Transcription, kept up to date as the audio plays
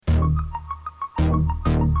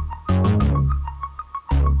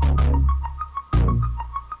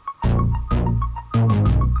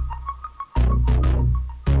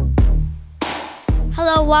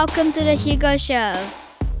welcome to the Hugo Show.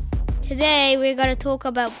 Today we're going to talk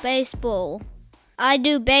about baseball. I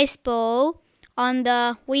do baseball on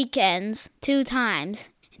the weekends 2 times.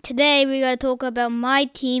 Today we're going to talk about my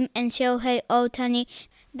team and Shohei Otani,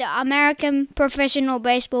 the American professional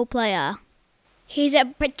baseball player. He's a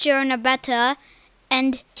pitcher and a batter,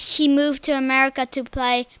 and he moved to America to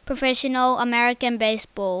play professional American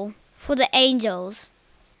baseball for the Angels.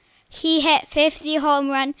 He hit 50 home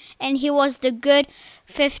runs, and he was the good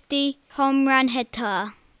 50 home run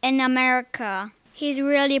hitter in America. He's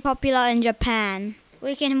really popular in Japan.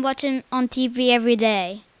 We can watch him on TV every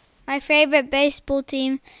day. My favorite baseball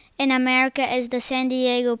team in America is the San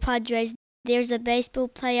Diego Padres. There's a baseball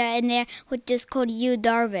player in there which is called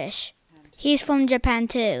Darvish. He's from Japan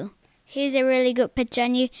too. He's a really good pitcher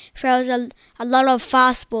and he throws a lot of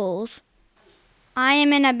fastballs. I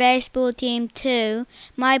am in a baseball team too.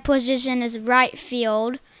 My position is right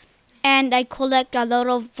field, and I collect a lot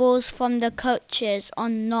of balls from the coaches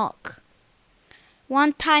on knock.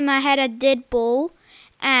 One time I had a dead ball,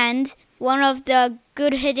 and one of the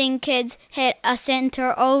good hitting kids hit a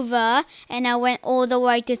center over, and I went all the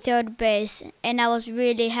way to third base, and I was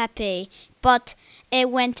really happy. But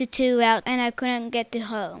it went to 2 out, and I couldn't get to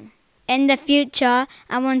home. In the future,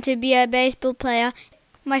 I want to be a baseball player.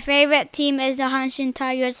 My favorite team is the Hanshin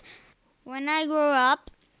Tigers. When I grow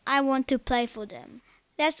up, I want to play for them.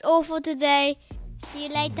 That's all for today. See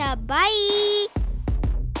you later. Bye!